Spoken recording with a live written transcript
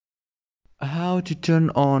to turn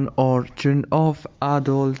on or turn off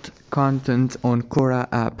adult content on Quora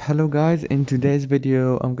app. Hello guys, in today's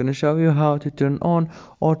video I'm gonna show you how to turn on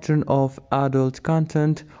or turn off adult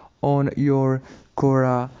content on your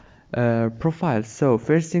Quora profile. So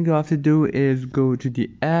first thing you have to do is go to the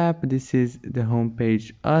app. This is the home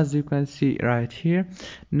page as you can see right here.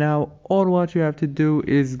 Now all what you have to do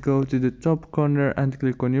is go to the top corner and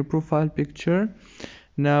click on your profile picture.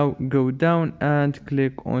 Now go down and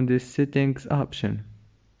click on the settings option.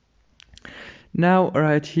 Now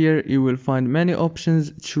right here you will find many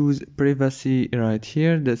options. Choose privacy right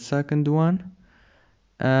here, the second one,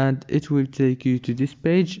 and it will take you to this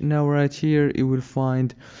page. Now right here you will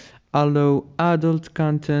find allow adult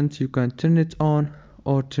content. You can turn it on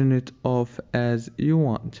or turn it off as you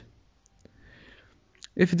want.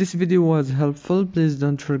 If this video was helpful, please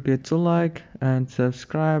don't forget to like and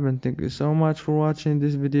subscribe, and thank you so much for watching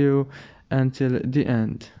this video until the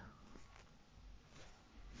end.